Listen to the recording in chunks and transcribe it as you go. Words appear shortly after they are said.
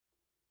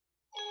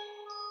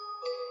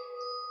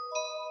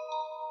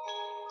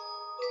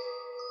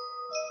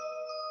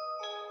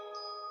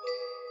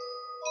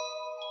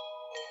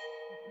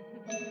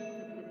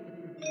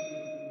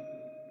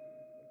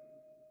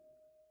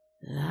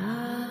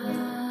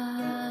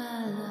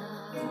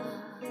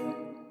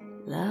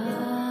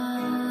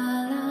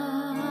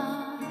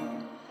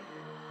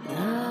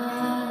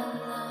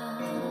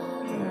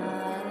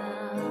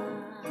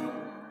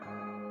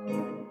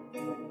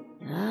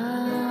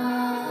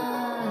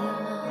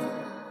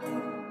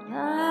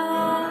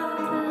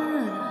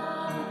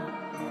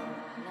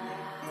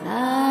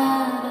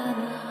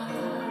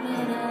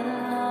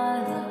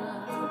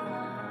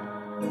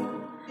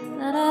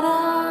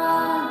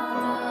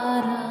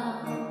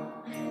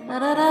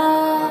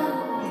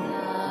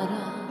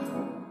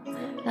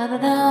Good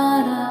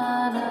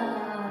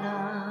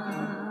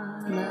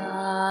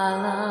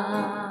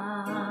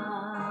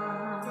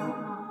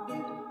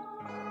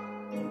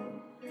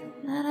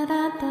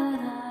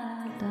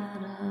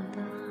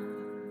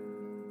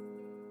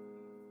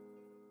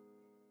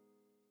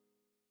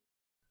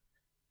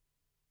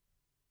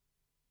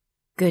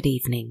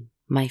evening,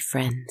 my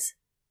friends.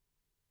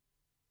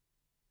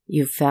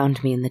 You've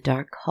found me in the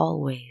dark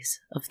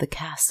hallways of the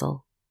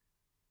castle,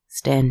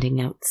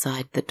 standing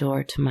outside the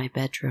door to my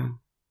bedroom.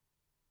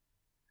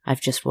 I've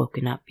just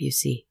woken up, you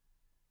see.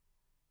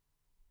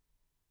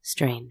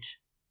 Strange.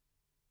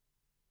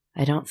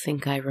 I don't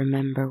think I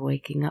remember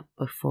waking up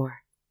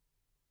before.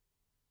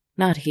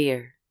 Not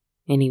here,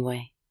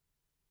 anyway.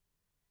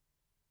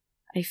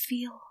 I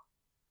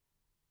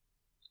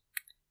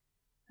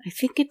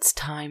think it's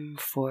time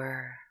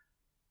for,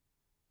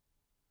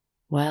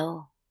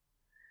 well,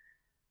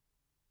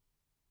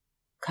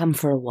 come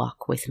for a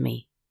walk with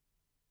me.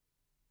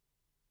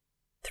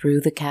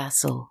 Through the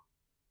castle,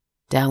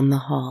 down the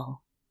hall,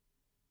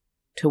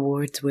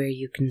 towards where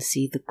you can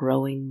see the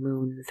growing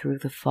moon through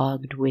the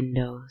fogged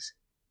windows,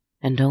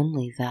 and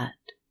only that,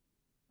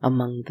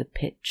 among the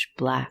pitch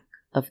black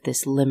of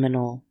this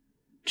liminal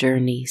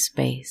journey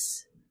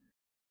space,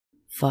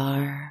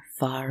 far,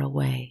 far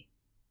away.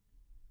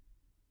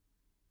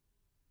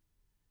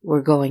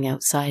 We're going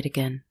outside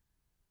again.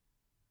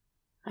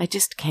 I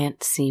just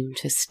can't seem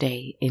to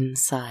stay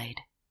inside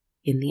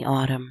in the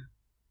autumn.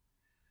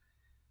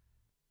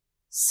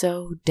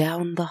 So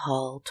down the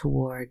hall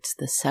towards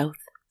the south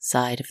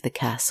side of the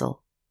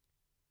castle.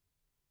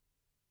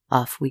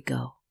 Off we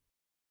go.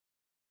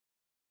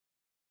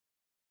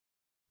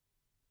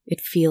 It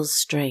feels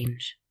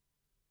strange.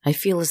 I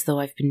feel as though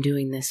I've been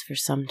doing this for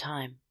some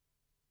time.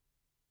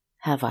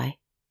 Have I?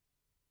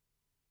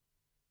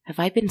 Have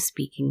I been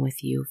speaking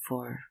with you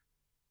for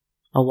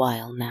a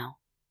while now?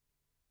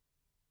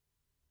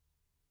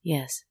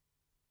 Yes,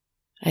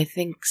 I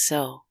think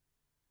so.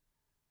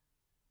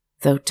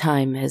 Though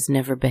time has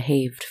never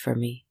behaved for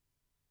me.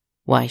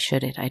 Why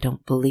should it? I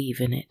don't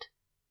believe in it.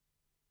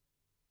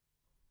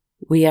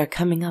 We are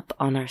coming up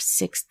on our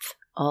 6th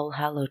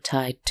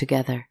All-Hallowtide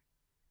together.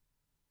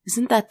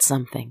 Isn't that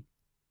something?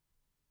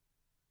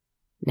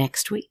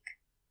 Next week.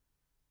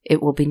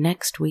 It will be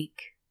next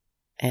week,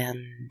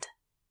 and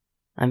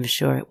I'm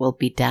sure it will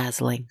be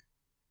dazzling.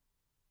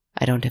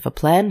 I don't have a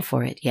plan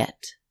for it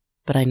yet,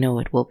 but I know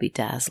it will be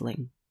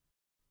dazzling.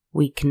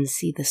 We can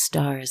see the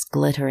stars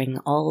glittering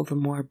all the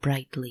more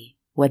brightly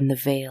when the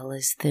veil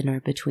is thinner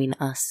between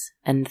us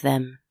and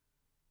them,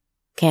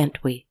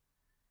 can't we?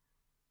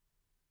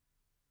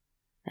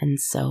 And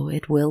so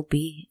it will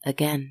be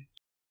again.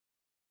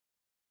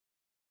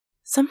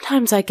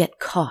 Sometimes I get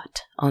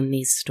caught on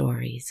these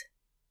stories.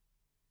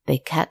 They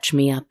catch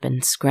me up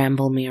and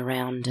scramble me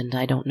around, and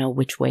I don't know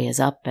which way is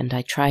up, and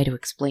I try to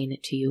explain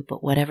it to you,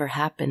 but whatever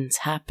happens,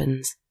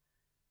 happens.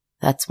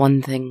 That's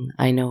one thing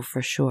I know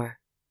for sure.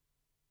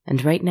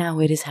 And right now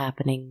it is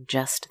happening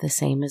just the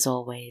same as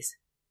always.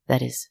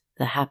 That is,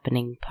 the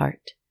happening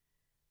part.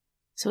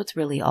 So it's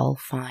really all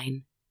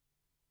fine.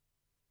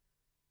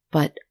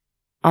 But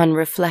on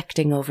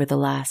reflecting over the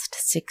last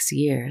 6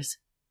 years,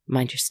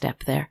 mind your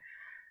step there,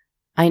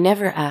 I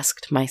never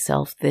asked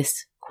myself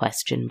this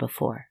question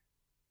before.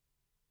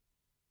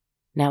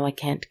 Now I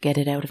can't get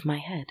it out of my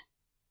head.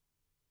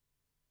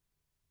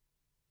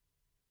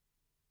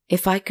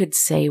 If I could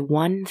say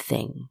one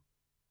thing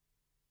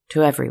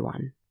to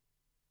everyone,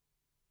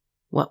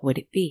 what would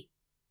it be?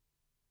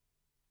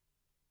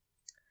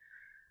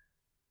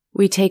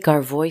 We take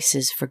our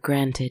voices for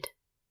granted.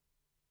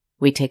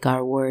 We take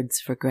our words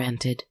for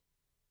granted.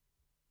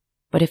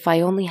 But if I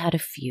only had a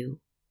few,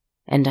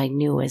 and I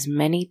knew as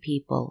many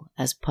people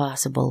as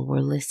possible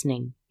were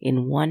listening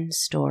in one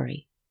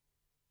story,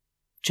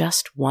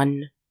 just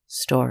one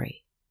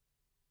story,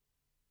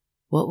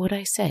 what would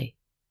I say?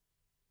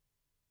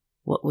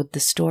 What would the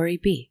story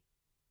be?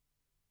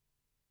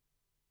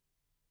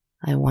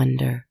 I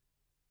wonder.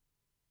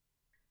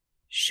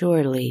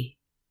 Surely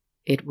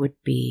it would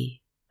be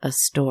a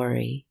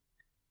story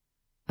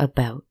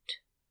about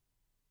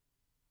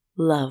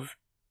love.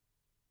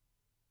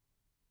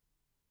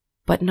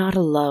 But not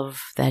a love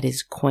that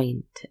is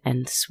quaint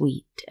and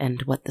sweet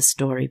and what the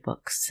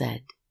storybooks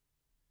said.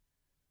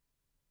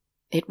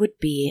 It would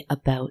be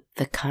about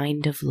the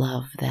kind of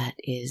love that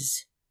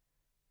is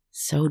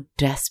so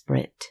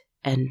desperate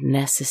and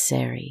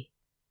necessary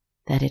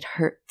that it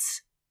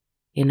hurts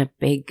in a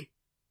big,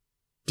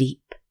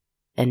 deep,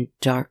 and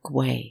dark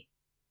way.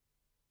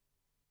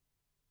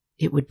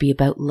 It would be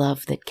about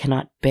love that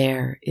cannot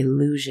bear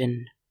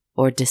illusion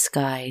or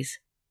disguise.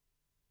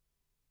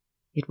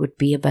 It would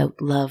be about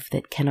love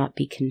that cannot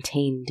be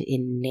contained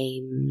in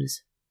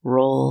names,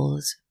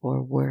 roles,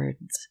 or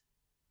words.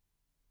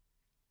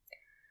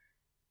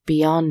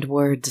 Beyond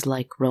words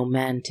like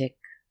romantic,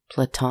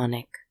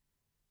 platonic,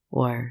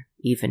 or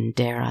even,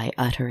 dare I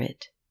utter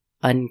it,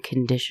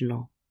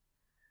 unconditional.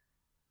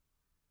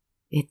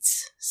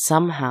 It's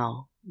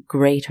somehow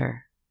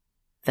greater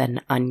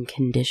than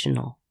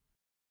unconditional.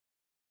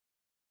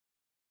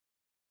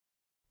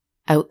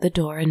 Out the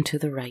door and to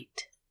the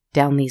right,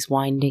 down these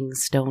winding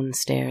stone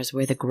stairs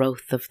where the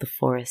growth of the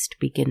forest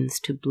begins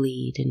to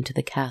bleed into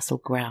the castle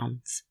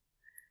grounds.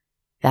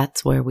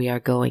 That's where we are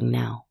going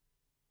now.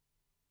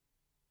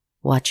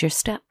 Watch your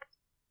step.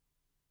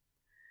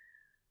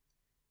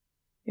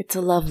 It's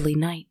a lovely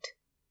night.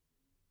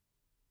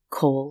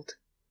 Cold,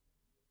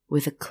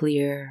 with a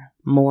clear,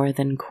 more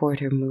than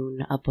quarter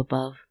moon up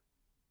above.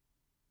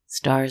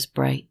 Stars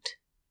bright,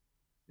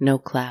 no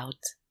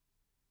clouds.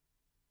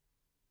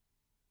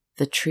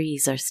 The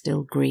trees are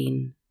still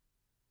green,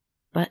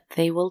 but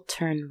they will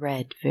turn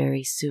red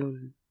very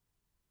soon.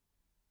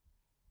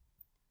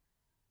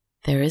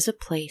 There is a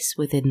place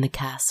within the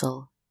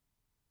castle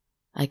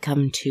I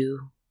come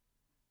to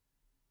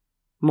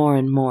more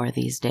and more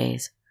these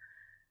days,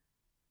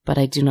 but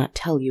I do not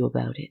tell you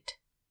about it.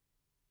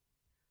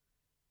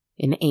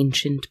 An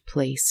ancient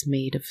place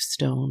made of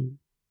stone.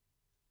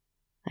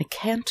 I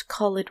can't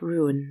call it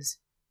ruins,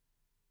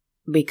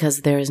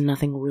 because there is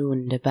nothing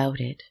ruined about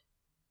it.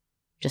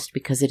 Just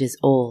because it is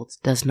old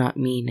does not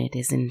mean it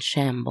is in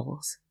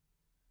shambles,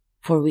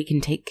 for we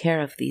can take care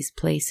of these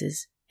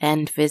places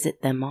and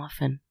visit them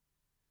often.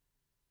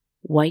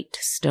 White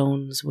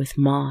stones with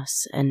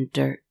moss and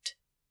dirt,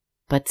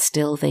 but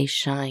still they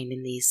shine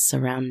in these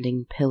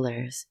surrounding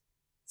pillars,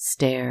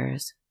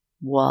 stairs,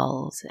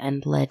 walls,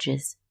 and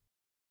ledges.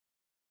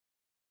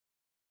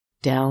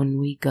 Down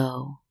we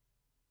go,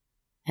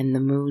 and the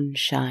moon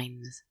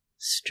shines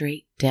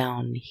straight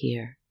down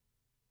here,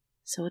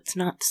 so it's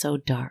not so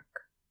dark.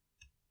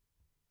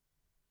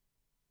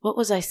 What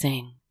was I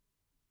saying?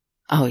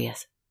 Oh,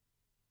 yes.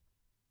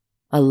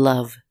 A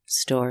love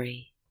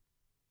story.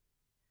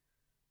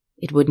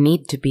 It would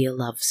need to be a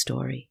love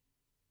story.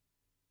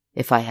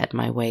 If I had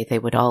my way, they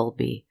would all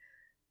be.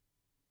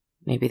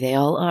 Maybe they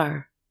all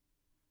are.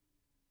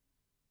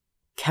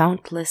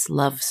 Countless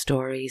love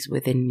stories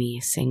within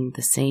me sing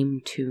the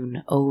same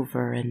tune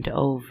over and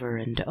over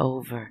and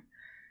over.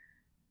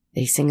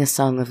 They sing a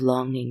song of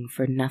longing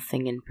for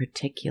nothing in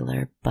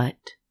particular,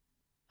 but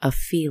a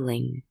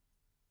feeling,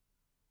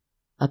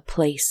 a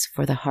place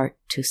for the heart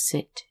to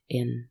sit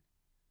in.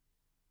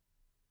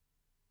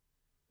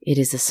 It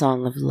is a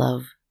song of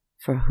love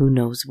for who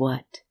knows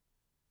what.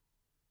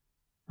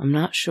 I'm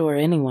not sure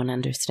anyone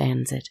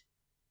understands it.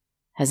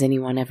 Has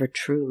anyone ever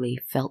truly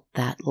felt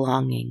that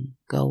longing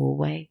go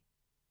away?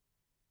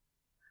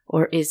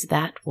 Or is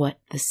that what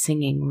the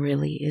singing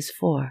really is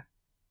for?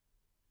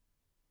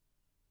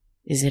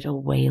 Is it a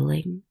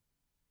wailing?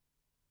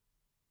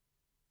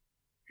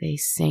 They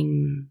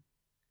sing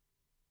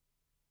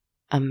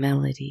a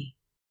melody.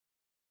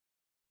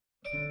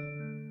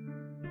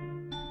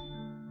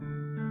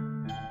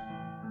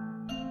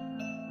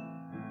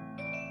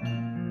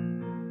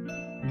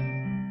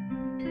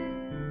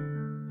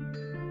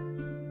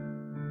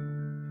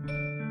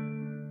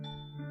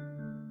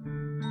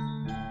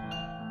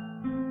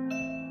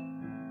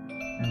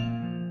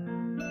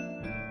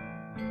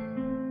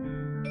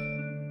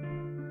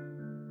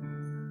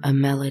 A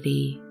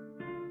melody,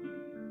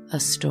 a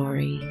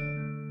story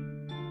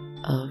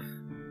of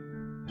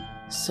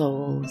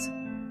souls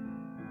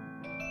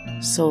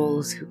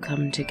who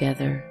come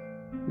together,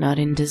 not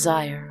in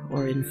desire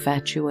or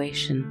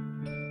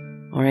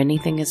infatuation or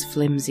anything as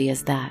flimsy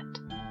as that.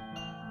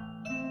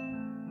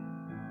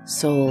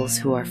 Souls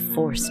who are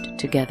forced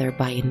together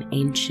by an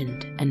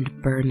ancient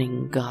and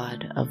burning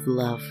God of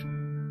love,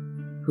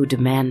 who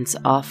demands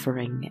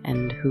offering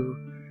and who,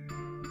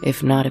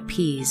 if not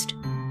appeased,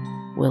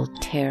 will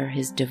tear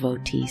his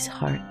devotees'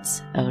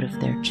 hearts out of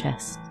their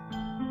chests.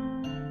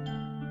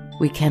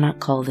 We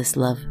cannot call this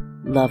love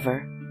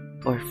lover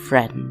or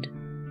friend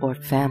or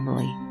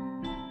family.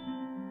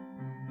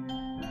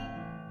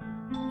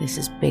 This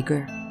is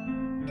bigger.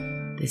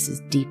 This is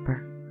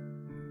deeper.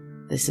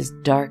 This is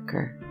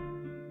darker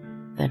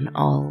than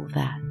all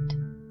that.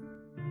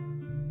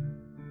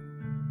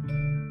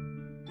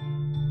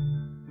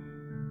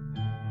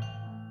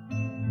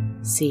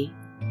 See?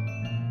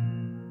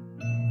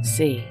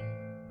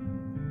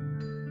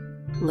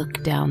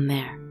 Look down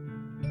there.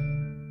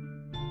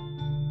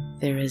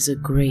 There is a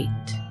great,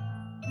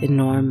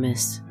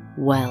 enormous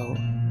well.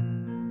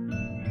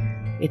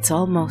 It's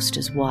almost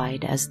as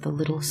wide as the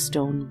little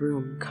stone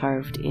room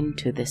carved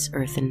into this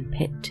earthen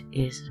pit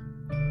is.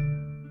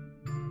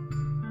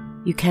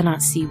 You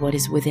cannot see what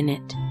is within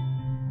it,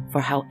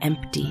 for how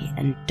empty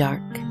and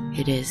dark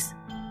it is.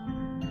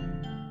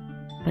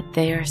 But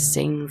there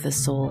sing the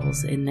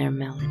souls in their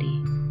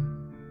melody.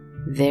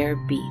 There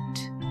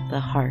beat the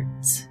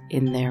hearts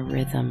in their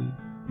rhythm.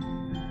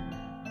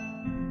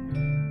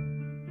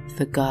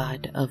 The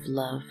God of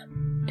love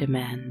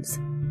demands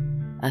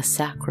a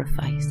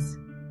sacrifice.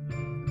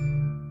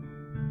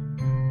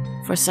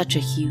 For such a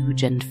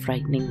huge and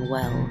frightening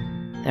well,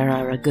 there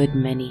are a good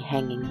many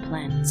hanging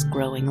plants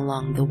growing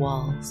along the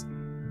walls.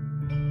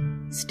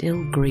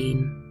 Still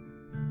green,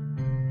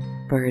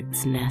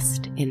 birds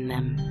nest in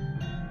them,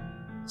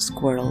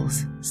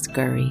 squirrels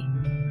scurry,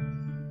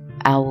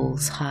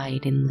 owls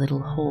hide in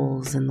little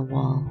holes in the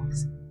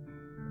walls.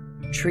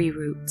 Tree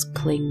roots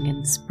cling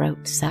and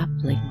sprout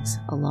saplings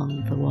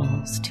along the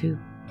walls too.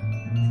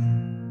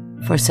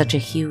 For such a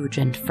huge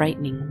and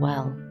frightening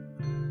well,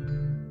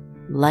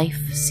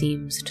 life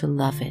seems to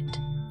love it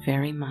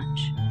very much.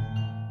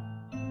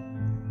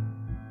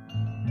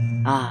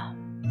 Ah,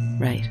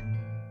 right.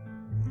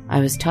 I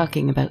was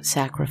talking about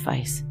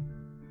sacrifice.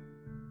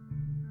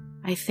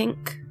 I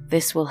think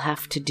this will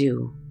have to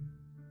do.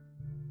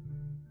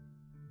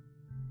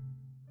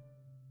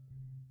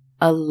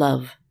 A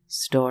love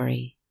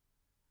story.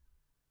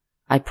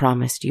 I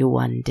promised you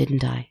one,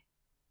 didn't I,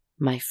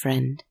 my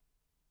friend?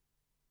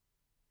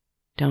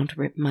 Don't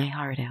rip my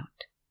heart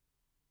out.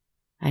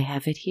 I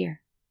have it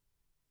here.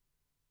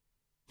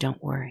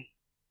 Don't worry.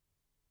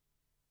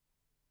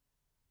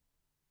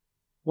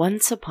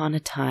 Once upon a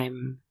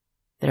time,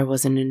 there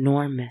was an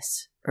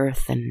enormous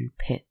earthen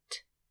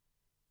pit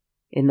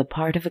in the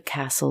part of a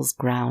castle's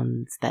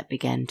grounds that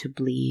began to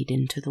bleed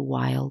into the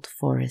wild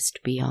forest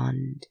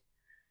beyond,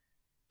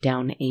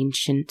 down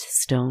ancient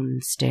stone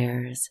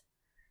stairs,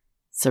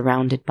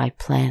 surrounded by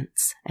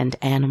plants and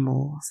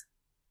animals,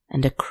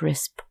 and a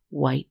crisp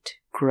white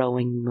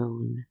growing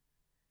moon,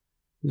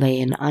 lay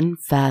an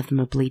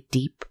unfathomably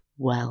deep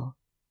well.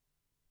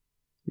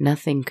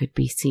 Nothing could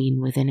be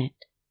seen within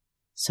it,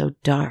 so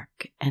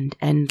dark and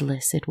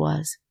endless it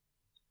was.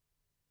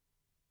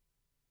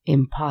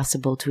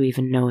 Impossible to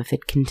even know if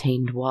it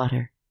contained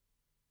water.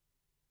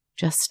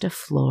 Just a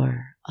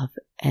floor of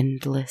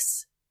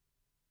endless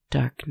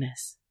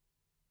darkness.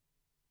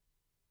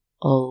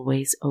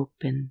 Always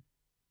open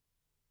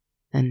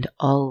and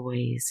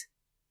always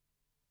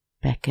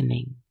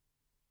beckoning.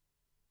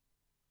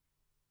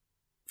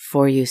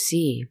 For you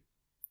see,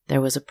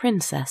 there was a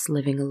princess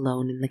living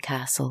alone in the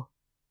castle,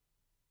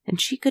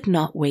 and she could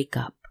not wake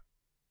up.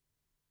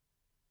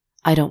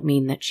 I don't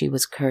mean that she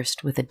was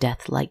cursed with a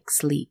death-like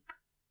sleep,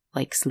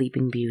 like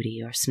Sleeping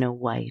Beauty or Snow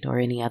White or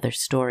any other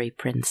story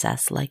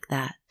princess like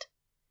that.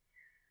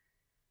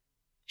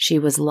 She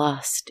was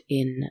lost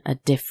in a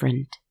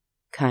different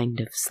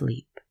kind of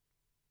sleep.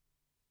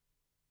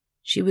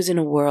 She was in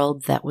a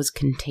world that was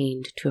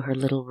contained to her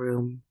little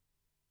room,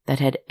 that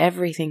had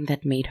everything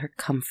that made her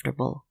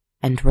comfortable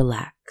and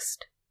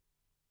relaxed.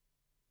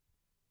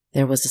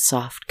 There was a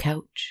soft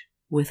couch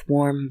with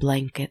warm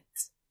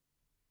blankets,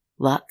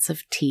 lots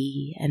of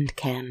tea and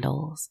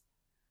candles,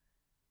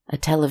 a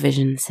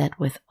television set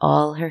with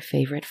all her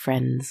favorite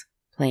friends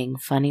playing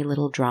funny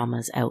little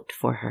dramas out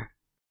for her,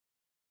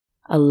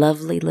 a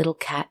lovely little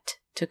cat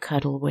to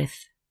cuddle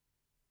with,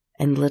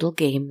 and little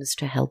games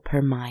to help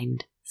her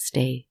mind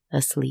stay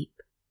asleep.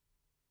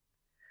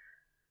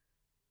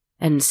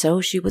 And so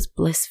she was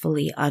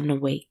blissfully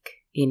unawake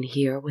in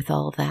here with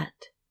all that.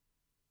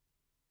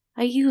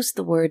 I use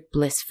the word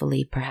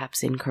blissfully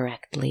perhaps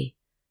incorrectly,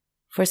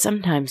 for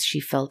sometimes she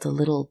felt a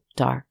little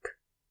dark,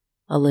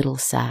 a little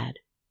sad,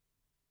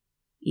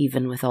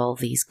 even with all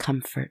these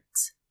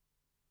comforts.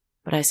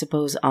 But I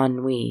suppose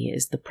ennui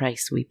is the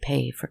price we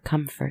pay for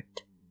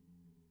comfort.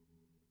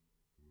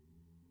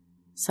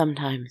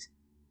 Sometimes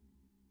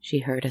she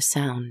heard a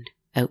sound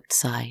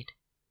outside.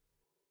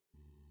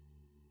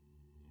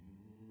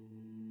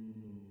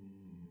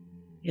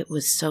 It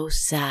was so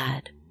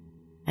sad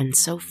and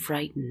so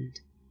frightened,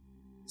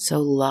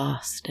 so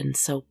lost and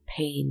so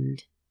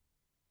pained.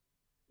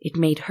 It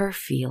made her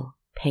feel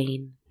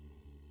pain,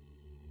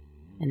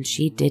 and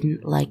she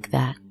didn't like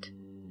that.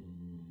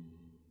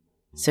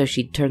 So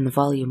she'd turn the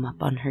volume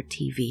up on her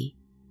TV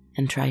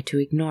and try to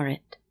ignore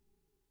it.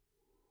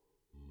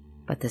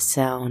 But the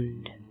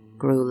sound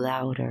grew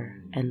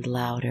louder and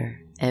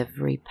louder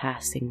every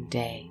passing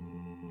day,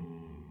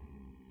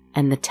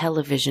 and the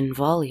television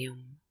volume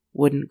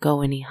wouldn't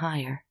go any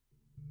higher.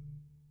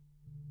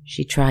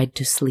 She tried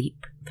to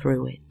sleep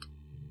through it,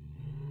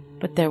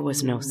 but there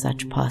was no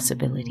such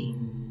possibility.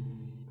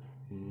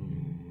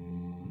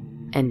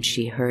 And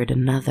she heard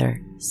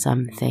another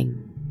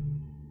something.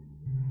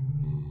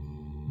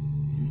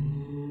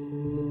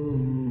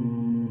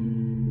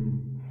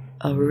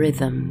 A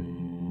rhythm,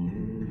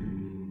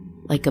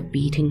 like a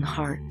beating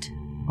heart,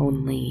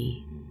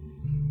 only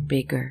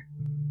bigger,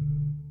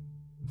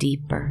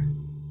 deeper,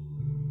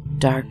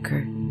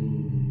 darker.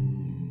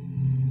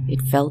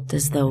 It felt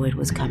as though it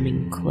was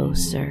coming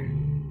closer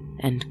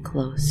and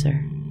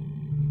closer.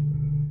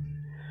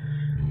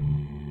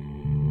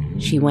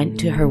 She went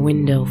to her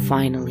window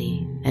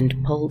finally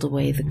and pulled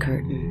away the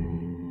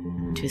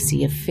curtain to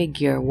see a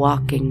figure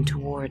walking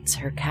towards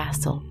her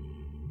castle.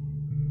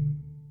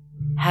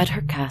 Had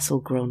her castle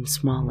grown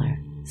smaller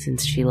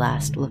since she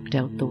last looked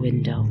out the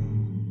window?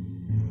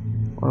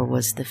 Or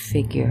was the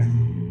figure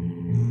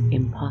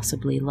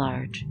impossibly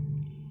large?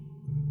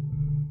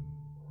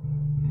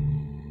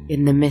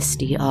 In the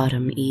misty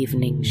autumn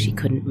evening, she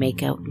couldn't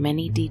make out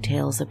many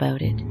details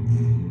about it,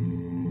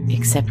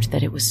 except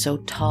that it was so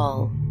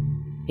tall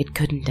it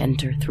couldn't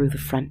enter through the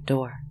front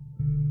door.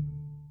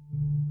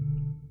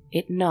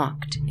 It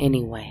knocked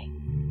anyway.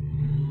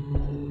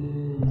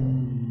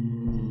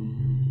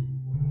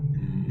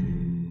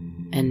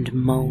 And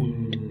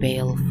moaned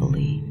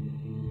balefully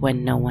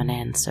when no one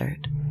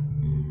answered.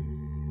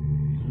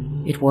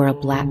 It wore a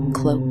black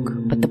cloak,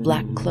 but the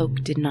black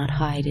cloak did not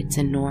hide its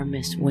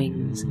enormous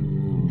wings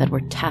that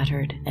were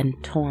tattered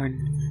and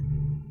torn,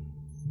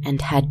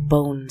 and had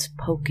bones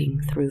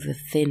poking through the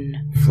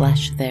thin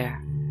flesh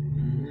there.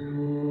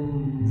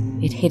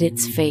 It hid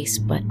its face,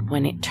 but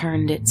when it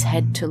turned its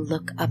head to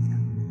look up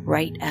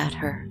right at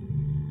her,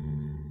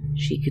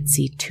 she could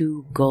see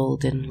 2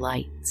 golden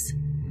lights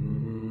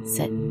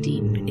set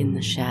deep in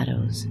the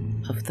shadows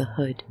of the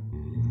hood.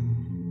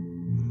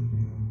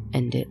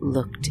 And it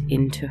looked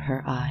into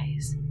her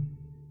eyes.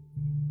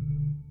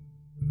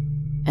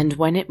 And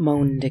when it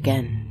moaned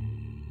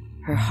again,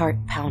 her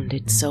heart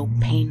pounded so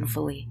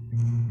painfully,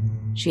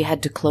 she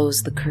had to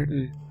close the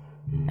curtain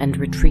and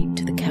retreat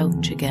to the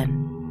couch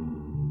again.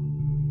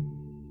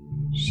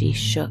 She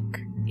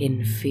shook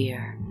in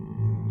fear.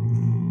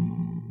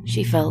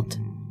 She felt,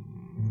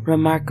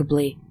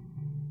 remarkably,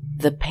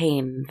 the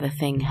pain the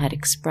thing had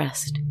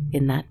expressed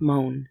in that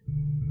moan.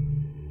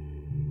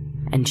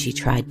 And she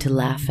tried to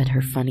laugh at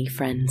her funny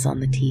friends on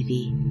the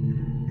TV.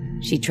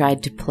 She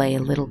tried to play a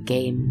little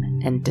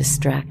game and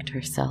distract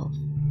herself.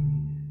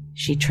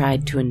 She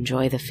tried to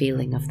enjoy the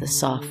feeling of the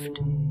soft,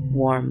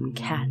 warm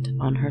cat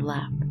on her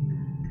lap.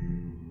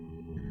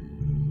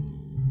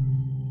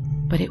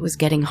 But it was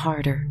getting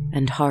harder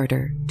and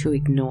harder to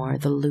ignore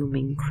the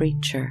looming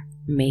creature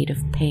made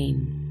of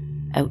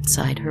pain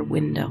outside her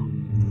window.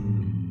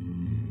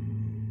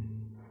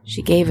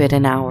 She gave it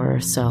an hour or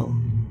so,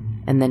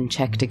 and then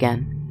checked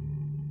again,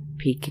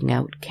 peeking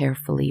out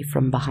carefully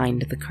from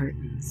behind the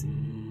curtains,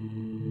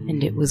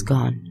 and it was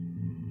gone.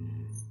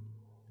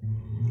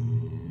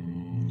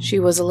 She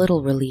was a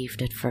little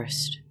relieved at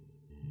first,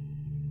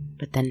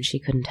 but then she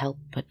couldn't help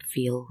but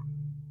feel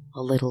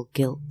a little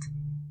guilt,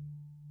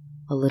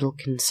 a little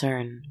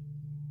concern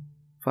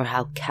for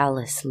how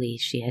callously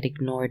she had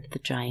ignored the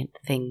giant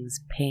thing's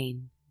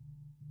pain.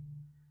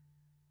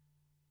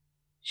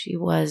 She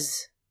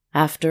was,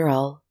 after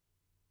all,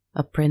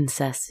 a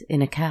princess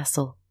in a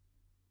castle.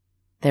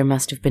 There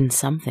must have been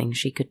something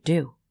she could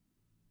do.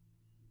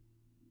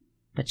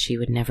 But she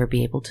would never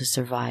be able to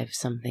survive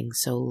something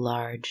so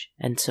large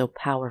and so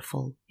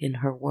powerful in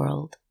her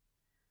world.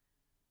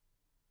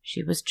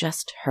 She was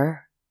just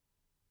her.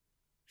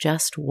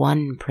 Just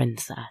one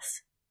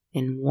princess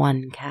in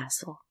one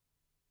castle.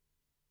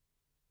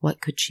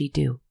 What could she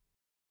do?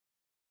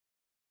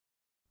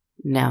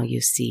 Now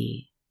you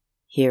see,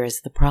 here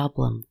is the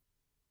problem.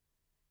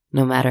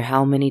 No matter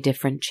how many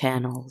different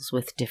channels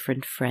with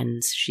different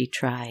friends she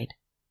tried,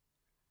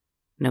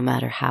 no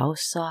matter how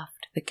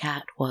soft the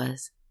cat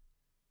was,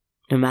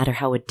 no matter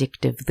how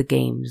addictive the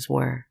games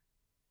were,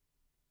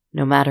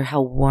 no matter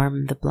how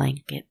warm the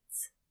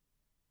blankets,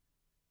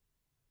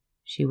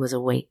 she was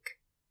awake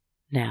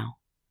now.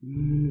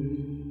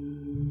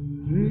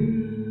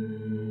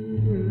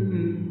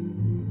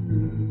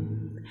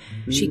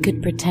 She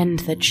could pretend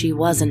that she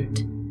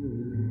wasn't.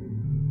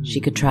 She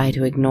could try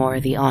to ignore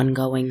the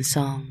ongoing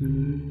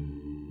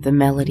song, the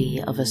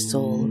melody of a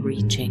soul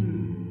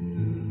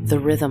reaching, the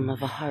rhythm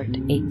of a heart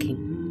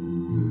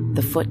aching,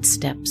 the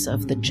footsteps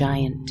of the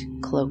giant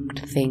cloaked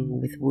thing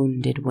with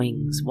wounded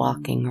wings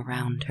walking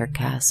around her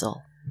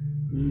castle.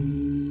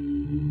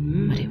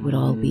 But it would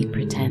all be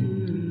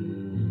pretend.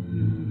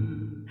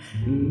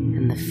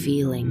 And the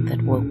feeling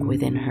that woke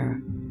within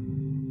her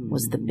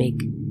was the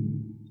big,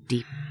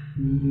 deep,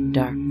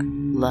 dark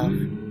love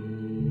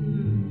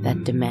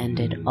that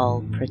demanded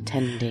all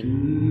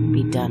pretending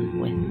be done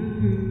with.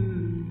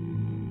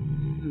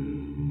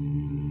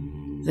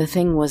 The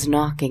thing was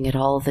knocking at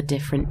all the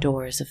different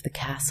doors of the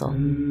castle,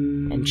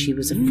 and she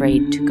was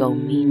afraid to go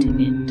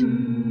meeting it.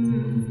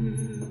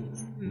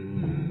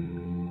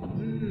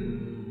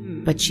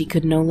 But she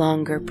could no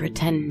longer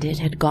pretend it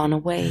had gone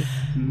away.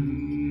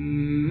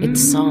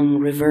 Its song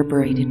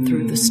reverberated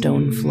through the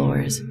stone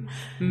floors,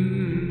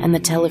 and the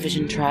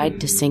television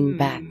tried to sing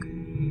back,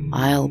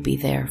 "I'll be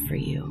there for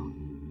you.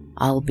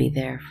 I'll be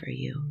there for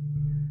you,"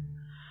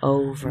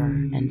 over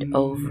and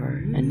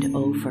over and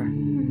over,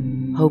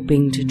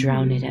 hoping to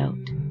drown it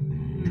out.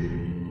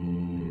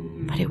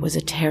 But it was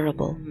a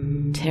terrible,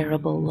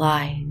 terrible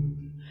lie.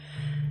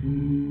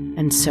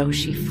 And so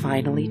she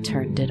finally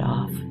turned it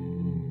off.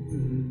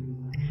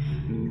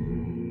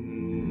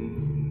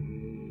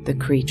 The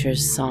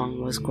creature's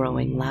song was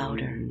growing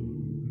louder,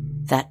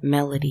 that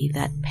melody,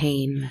 that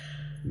pain,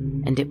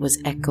 and it was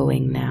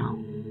echoing now.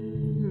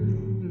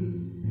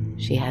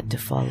 She had to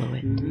follow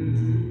it.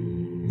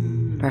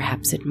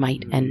 Perhaps it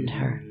might end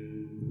her.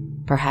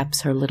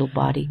 Perhaps her little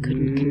body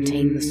couldn't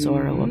contain the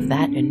sorrow of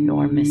that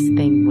enormous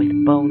thing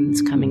with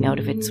bones coming out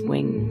of its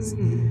wings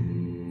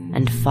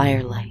and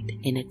firelight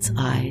in its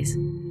eyes.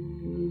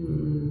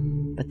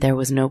 But there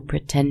was no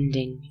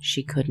pretending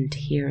she couldn't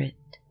hear it.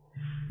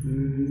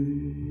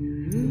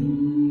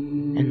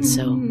 And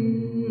so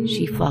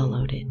she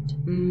followed it.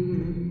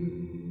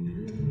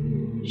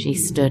 She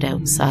stood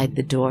outside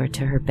the door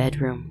to her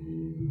bedroom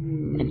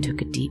and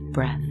took a deep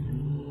breath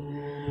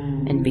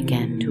and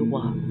began to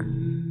walk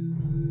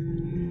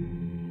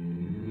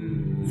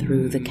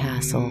through the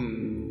castle,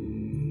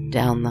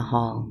 down the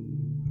hall,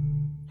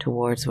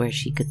 towards where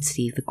she could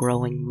see the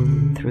growing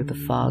moon through the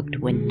fogged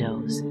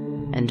windows,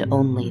 and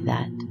only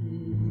that,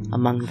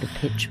 among the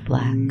pitch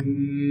black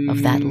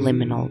of that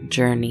liminal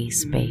journey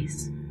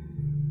space.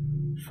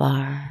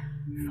 Far,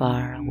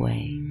 far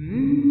away.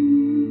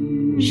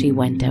 She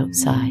went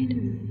outside.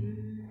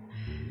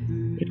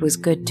 It was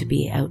good to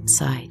be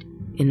outside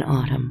in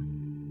autumn.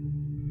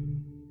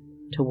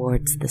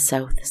 Towards the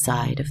south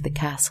side of the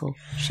castle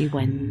she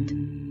went.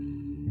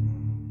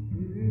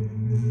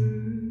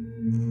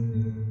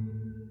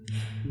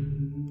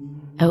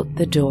 Out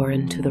the door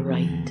and to the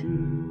right,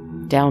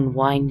 down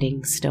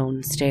winding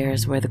stone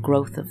stairs where the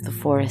growth of the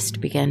forest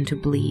began to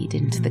bleed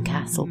into the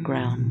castle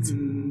grounds.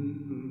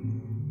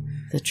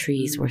 The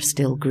trees were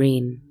still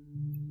green,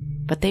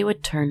 but they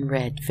would turn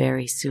red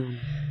very soon.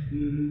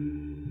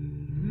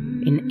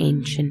 An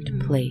ancient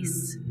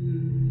place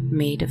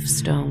made of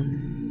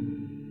stone.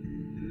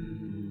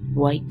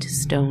 White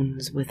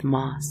stones with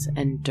moss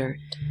and dirt,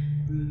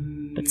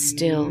 but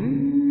still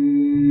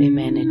they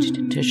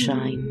managed to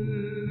shine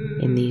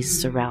in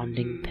these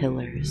surrounding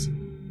pillars,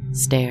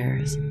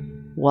 stairs,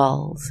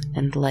 walls,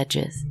 and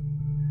ledges.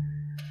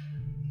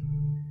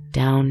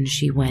 Down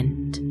she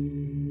went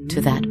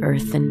to that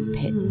earthen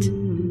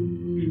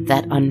pit,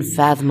 that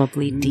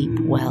unfathomably deep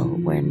well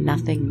where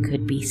nothing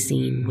could be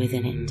seen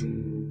within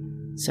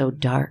it. So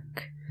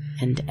dark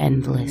and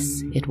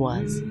endless it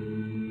was.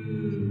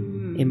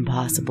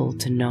 Impossible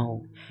to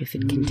know if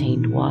it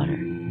contained water.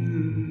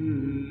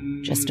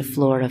 Just a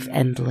floor of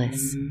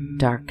endless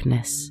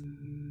darkness,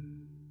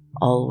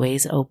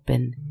 always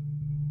open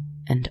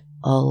and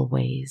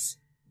always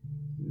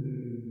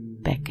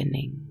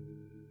beckoning.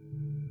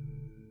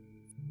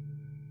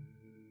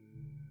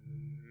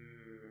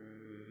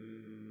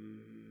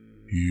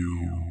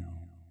 You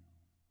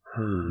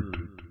heard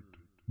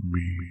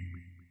me.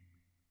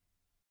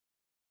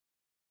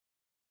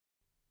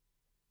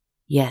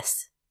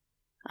 Yes,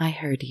 I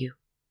heard you.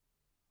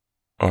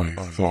 I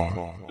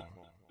thought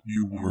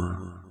you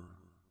were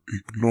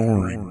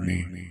ignoring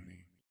me.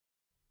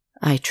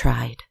 I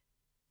tried.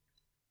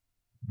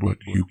 But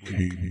you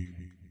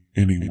came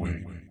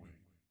anyway.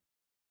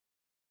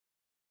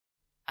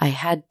 I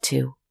had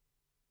to.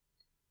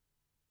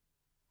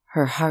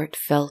 Her heart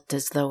felt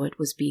as though it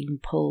was being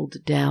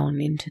pulled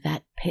down into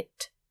that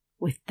pit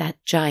with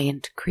that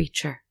giant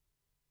creature.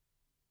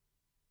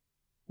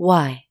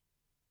 Why?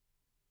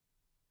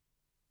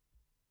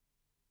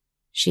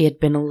 She had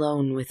been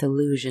alone with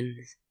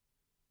illusions,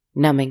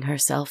 numbing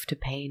herself to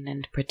pain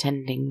and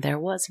pretending there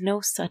was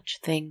no such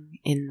thing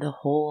in the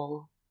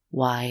whole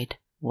wide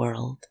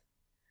world.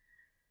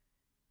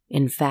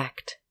 In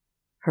fact,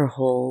 her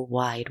whole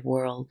wide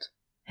world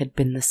had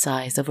been the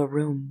size of a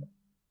room.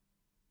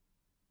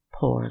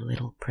 Poor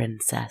little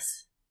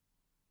princess.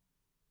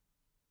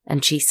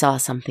 And she saw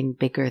something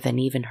bigger than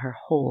even her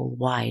whole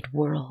wide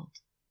world.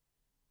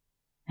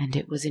 And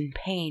it was in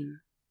pain.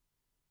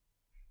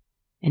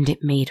 And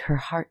it made her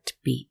heart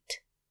beat.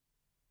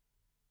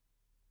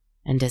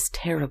 And as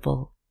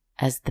terrible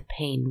as the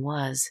pain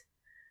was,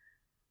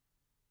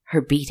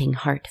 her beating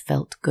heart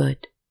felt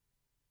good.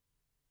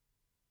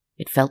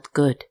 It felt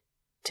good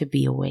to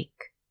be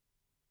awake.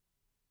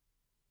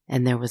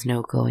 And there was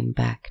no going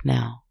back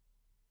now.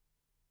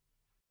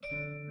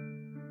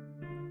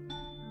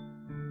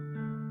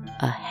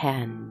 A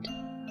hand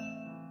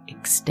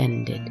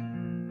extended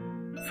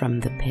from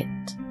the pit.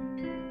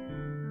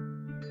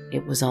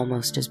 It was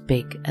almost as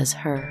big as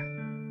her,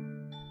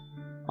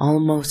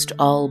 almost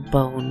all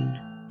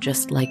bone,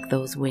 just like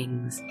those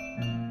wings,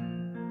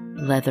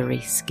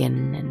 leathery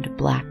skin and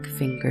black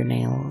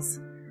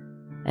fingernails,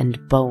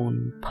 and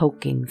bone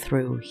poking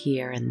through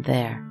here and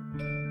there.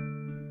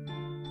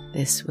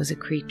 This was a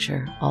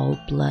creature all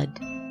blood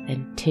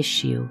and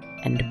tissue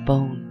and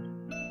bone.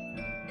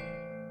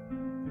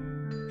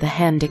 The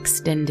hand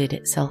extended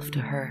itself to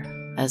her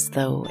as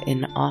though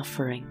in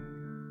offering.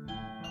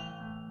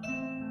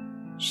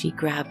 She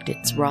grabbed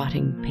its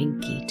rotting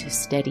pinky to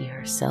steady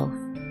herself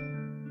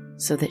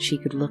so that she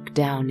could look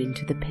down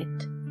into the pit,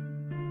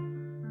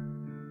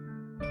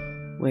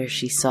 where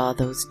she saw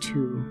those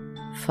two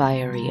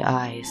fiery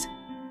eyes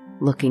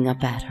looking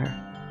up at her.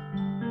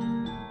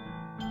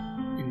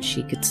 And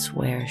she could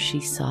swear she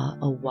saw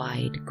a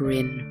wide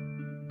grin,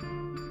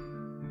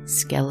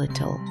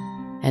 skeletal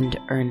and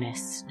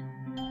earnest,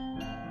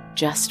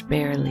 just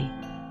barely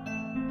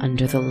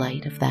under the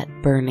light of that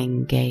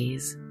burning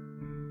gaze.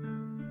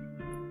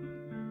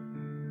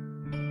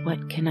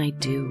 What can I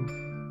do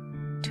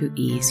to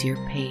ease your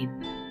pain?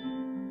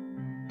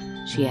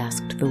 She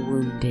asked the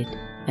wounded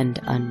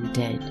and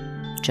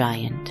undead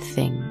giant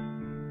thing.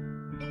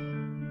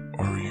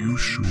 Are you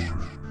sure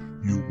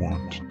you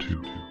want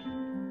to?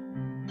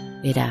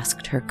 It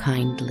asked her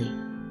kindly,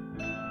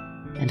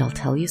 and I'll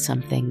tell you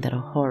something that a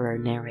horror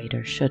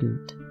narrator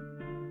shouldn't.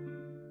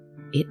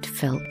 It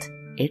felt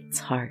its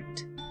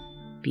heart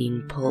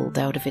being pulled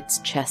out of its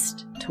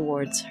chest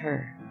towards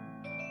her,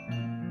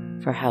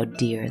 for how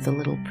dear the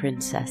little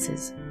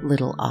princess's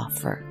little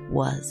offer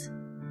was.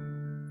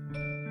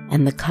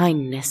 And the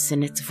kindness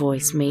in its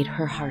voice made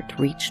her heart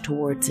reach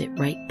towards it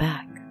right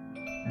back.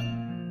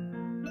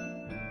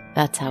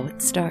 That's how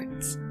it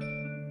starts.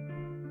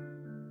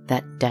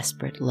 That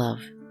desperate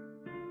love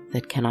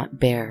that cannot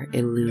bear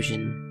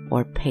illusion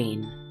or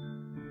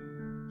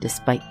pain,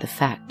 despite the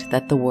fact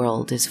that the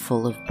world is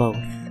full of both.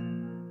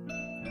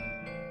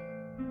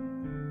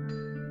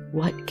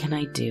 What can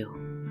I do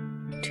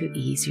to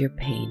ease your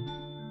pain?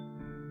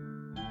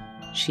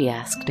 She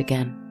asked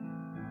again.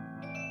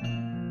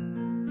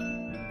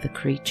 The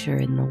creature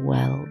in the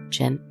well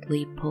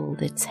gently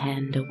pulled its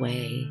hand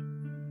away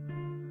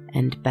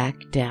and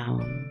back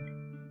down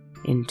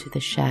into the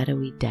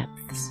shadowy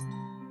depths,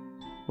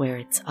 where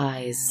its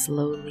eyes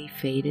slowly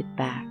faded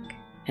back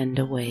and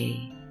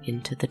away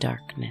into the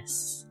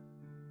darkness.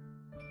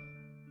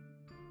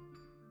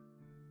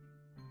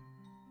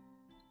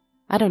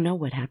 I don't know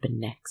what happened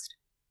next.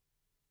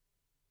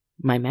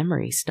 My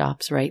memory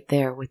stops right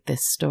there with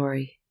this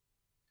story.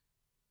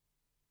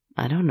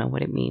 I don't know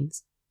what it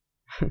means.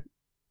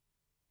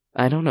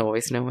 I don't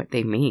always know what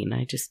they mean,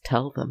 I just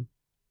tell them.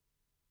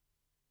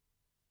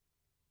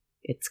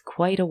 It's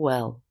quite a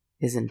well,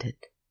 isn't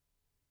it?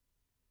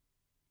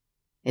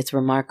 It's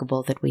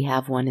remarkable that we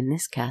have one in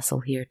this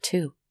castle here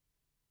too,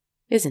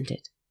 isn't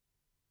it?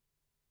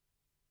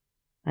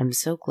 I'm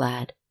so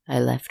glad I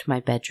left my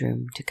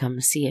bedroom to come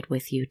see it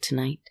with you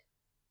tonight.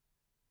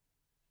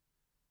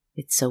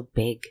 It's so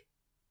big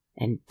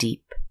and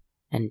deep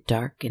and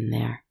dark in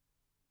there.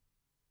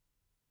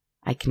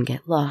 I can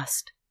get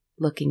lost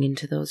looking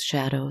into those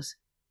shadows.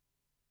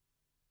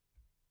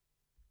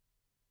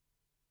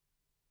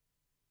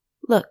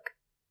 Look,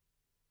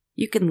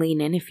 you can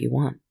lean in if you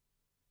want,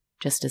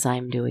 just as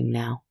I'm doing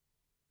now.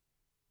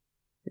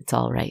 It's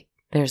all right,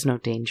 there's no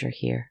danger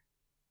here.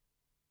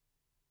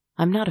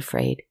 I'm not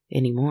afraid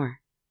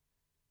anymore.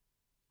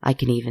 I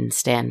can even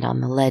stand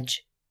on the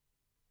ledge,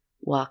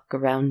 walk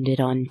around it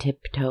on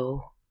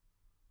tiptoe.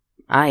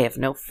 I have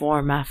no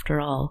form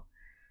after all,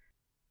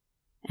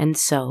 and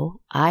so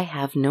I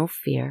have no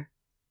fear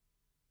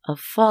of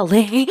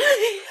falling.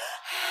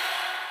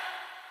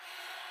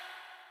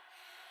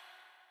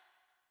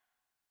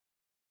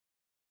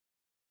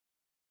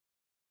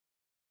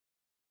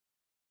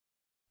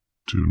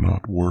 Do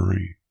not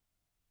worry,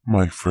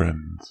 my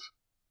friends.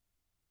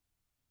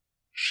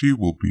 She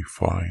will be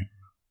fine.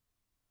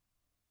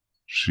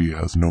 She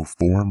has no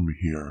form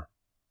here,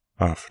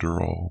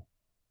 after all.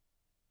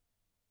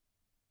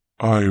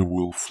 I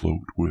will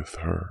float with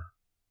her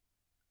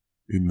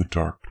in the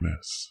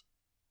darkness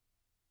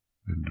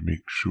and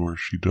make sure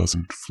she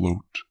doesn't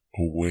float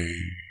away.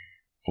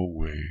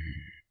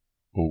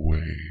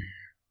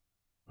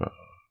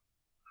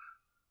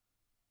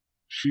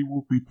 She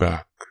will be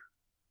back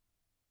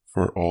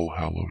for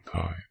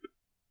Allhallowtide.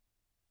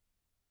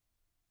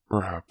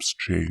 Perhaps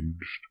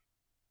changed.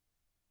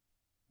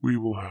 We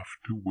will have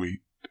to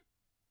wait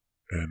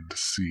and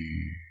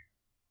see.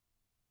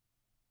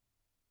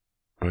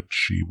 But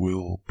she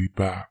will be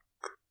back.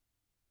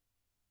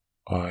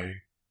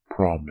 I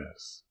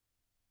promise.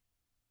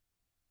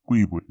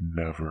 We would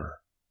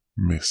never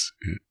miss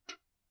it.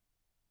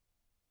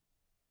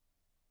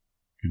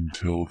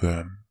 Until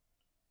then,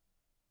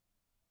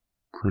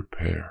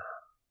 prepare.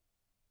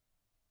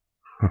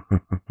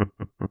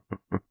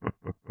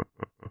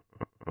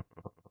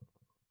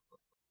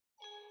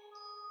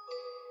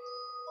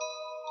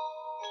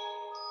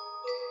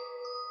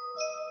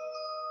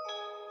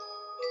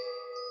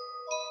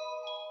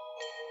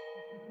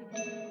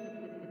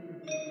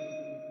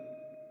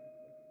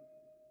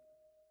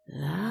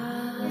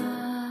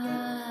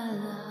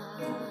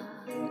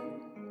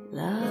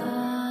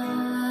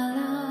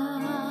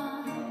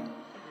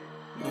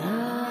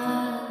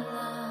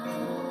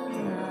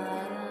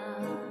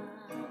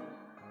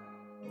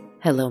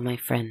 Hello, my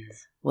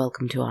friends.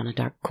 Welcome to On a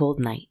Dark Cold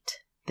Night.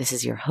 This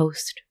is your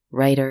host,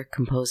 writer,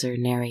 composer,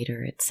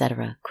 narrator,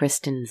 etc.,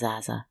 Kristen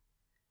Zaza.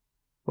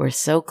 We're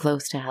so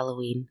close to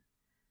Halloween.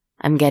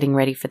 I'm getting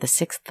ready for the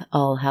 6th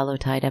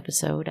Allhallowtide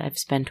episode I've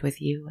spent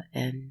with you,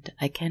 and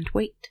I can't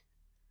wait.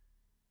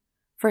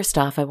 First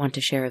off, I want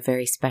to share a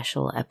very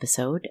special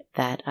episode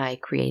that I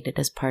created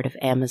as part of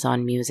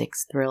Amazon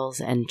Music's Thrills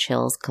and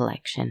Chills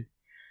collection.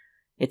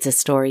 It's a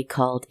story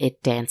called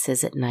It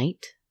Dances at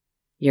Night.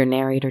 Your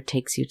narrator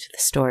takes you to the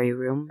story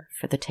room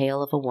for the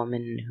tale of a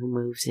woman who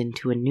moves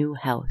into a new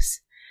house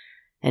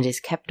and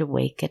is kept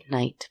awake at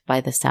night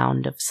by the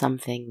sound of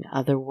something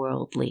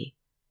otherworldly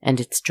and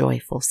its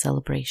joyful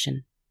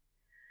celebration.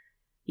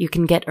 You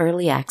can get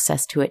early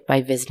access to it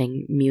by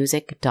visiting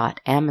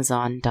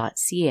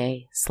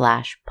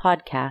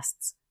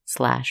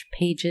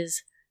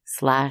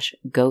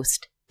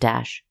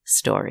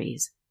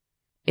music.amazon.ca/podcasts/pages/ghost-stories.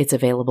 It's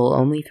available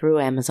only through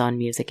Amazon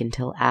Music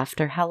until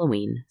after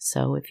Halloween,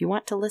 so if you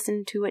want to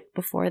listen to it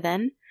before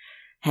then,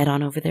 head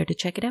on over there to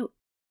check it out.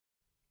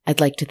 I'd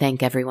like to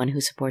thank everyone who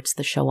supports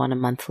the show on a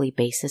monthly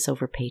basis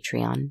over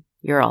Patreon.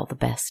 You're all the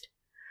best.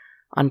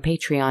 On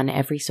Patreon,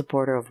 every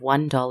supporter of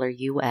 $1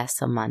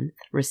 US a month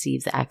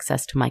receives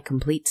access to my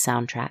complete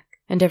soundtrack,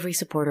 and every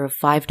supporter of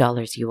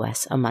 $5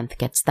 US a month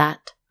gets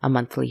that, a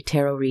monthly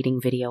tarot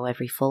reading video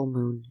every full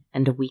moon,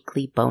 and a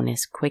weekly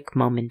bonus quick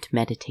moment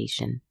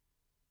meditation.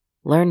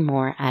 Learn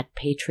more at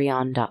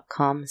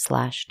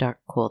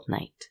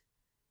patreon.com/darkcoldnight.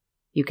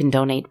 You can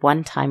donate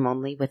one time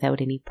only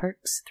without any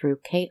perks through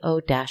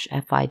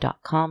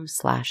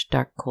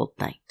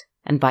ko-fi.com/darkcoldnight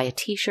and buy a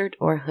t-shirt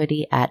or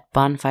hoodie at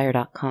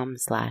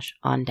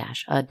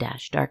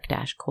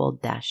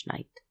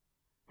bonfire.com/on-a-dark-cold-night.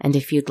 And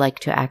if you'd like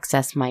to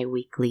access my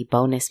weekly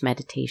bonus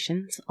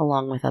meditations,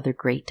 along with other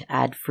great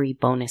ad-free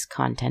bonus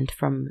content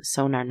from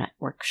Sonar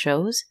Network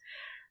shows,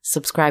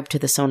 subscribe to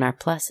the Sonar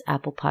Plus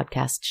Apple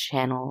Podcast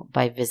channel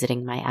by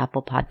visiting my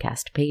Apple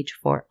Podcast page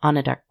for On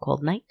a Dark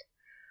Cold Night,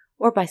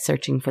 or by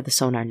searching for the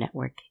Sonar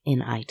Network in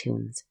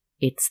iTunes.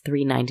 It's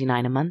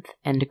 $3.99 a month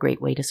and a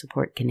great way to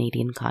support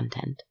Canadian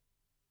content.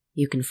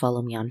 You can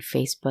follow me on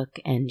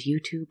Facebook and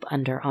YouTube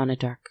under On a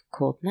Dark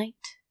Cold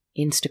Night,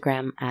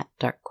 Instagram at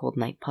Dark Cold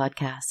Night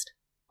Podcast,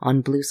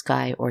 on Blue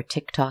Sky or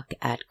TikTok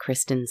at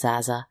Kristen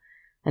Zaza,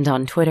 and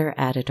on Twitter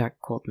at A Dark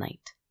Cold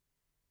Night.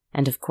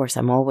 And of course,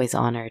 I'm always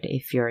honored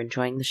if you're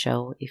enjoying the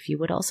show, if you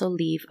would also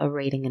leave a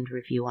rating and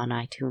review on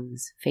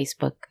iTunes,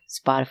 Facebook,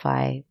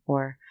 Spotify,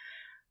 or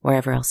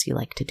wherever else you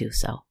like to do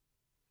so.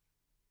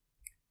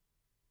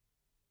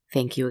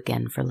 Thank you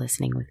again for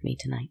listening with me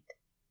tonight.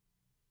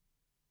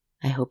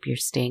 I hope you're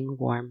staying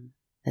warm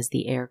as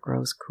the air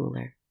grows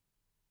cooler.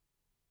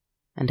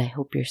 And I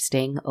hope you're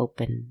staying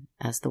open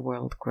as the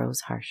world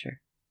grows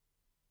harsher.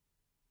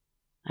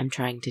 I'm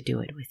trying to do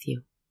it with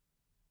you.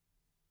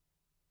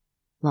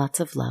 Lots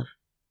of love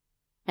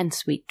and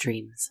sweet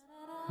dreams,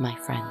 my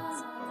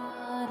friends.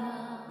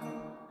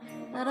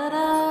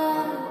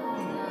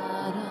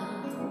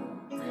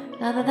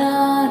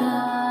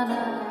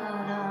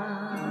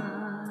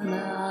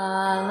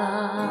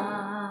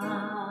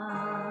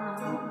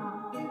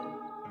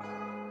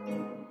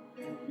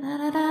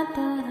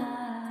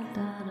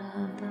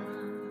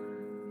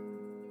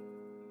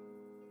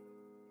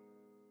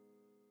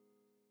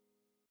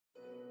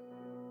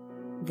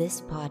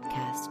 This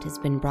podcast has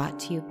been brought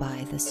to you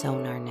by the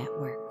Sonar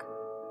Network.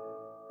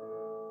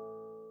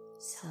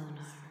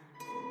 Sonar.